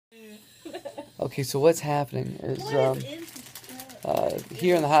Okay, so what's happening is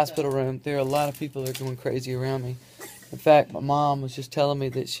here in the hospital room, there are a lot of people that are going crazy around me. In fact, my mom was just telling me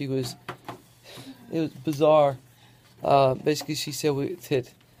that it was bizarre. Basically, she said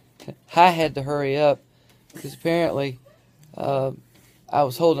that I had to hurry up because apparently I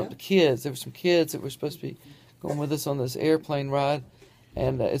was holding up the kids. There were some kids that were supposed to be going with us on this airplane ride,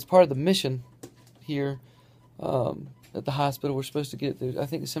 and it's part of the mission here at the hospital. We're supposed to get, I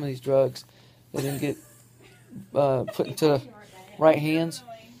think, some of these drugs they didn't get put into the right hands.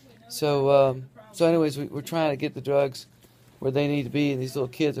 So anyways, we're trying to get the drugs where they need to be, and these little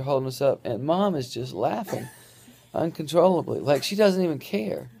kids are holding us up, and Mom is just laughing uncontrollably, like she doesn't even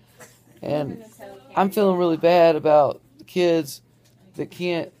care. And I'm feeling really bad about the kids that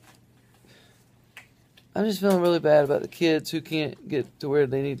can't. I'm just feeling really bad about the kids who can't get to where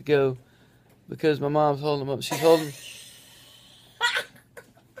they need to go because my mom's holding them up. She's holding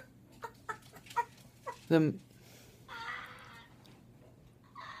them.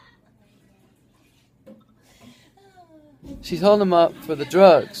 She's holding them up for the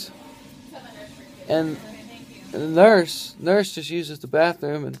drugs. And the nurse just uses the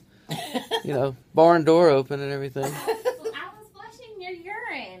bathroom and, barn door open and everything. I was flushing your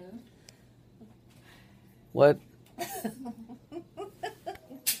urine. What?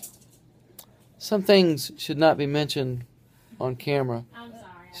 Some things should not be mentioned on camera. I'm sorry,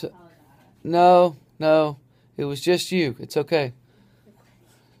 I apologize. No, it was just you. It's okay.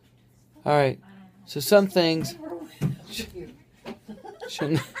 All right. So some things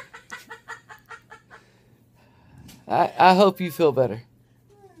shouldn't. I hope you feel better.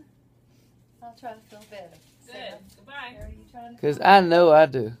 I'll try to feel better. Good. Goodbye. Are you trying to? Because I know I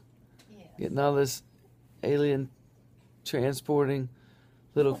do. Yeah. Getting all this alien transporting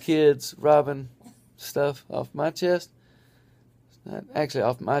little kids robbing stuff off my chest. It's not actually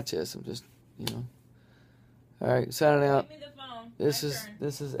off my chest. I'm just, All right, signing out. Give me the phone. This My is turn.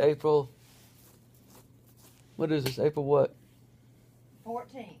 this is April. What is this? April what?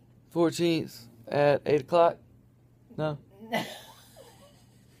 14. 14th at 8 o'clock. No,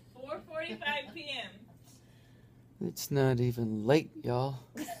 4:45 p.m. it's not even late, y'all.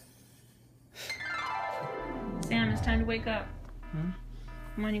 Sam, it's time to wake up. Hmm?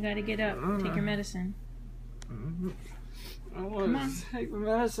 Come on, you gotta get up. Take your medicine. I want on. to take my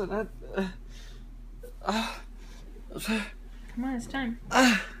medicine. Come on, it's time.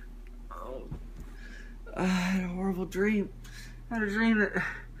 I had a horrible dream. I had a dream that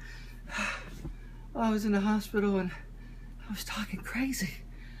I was in the hospital and I was talking crazy.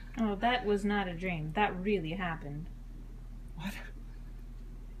 Oh, that was not a dream. That really happened. What?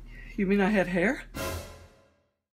 You mean I had hair?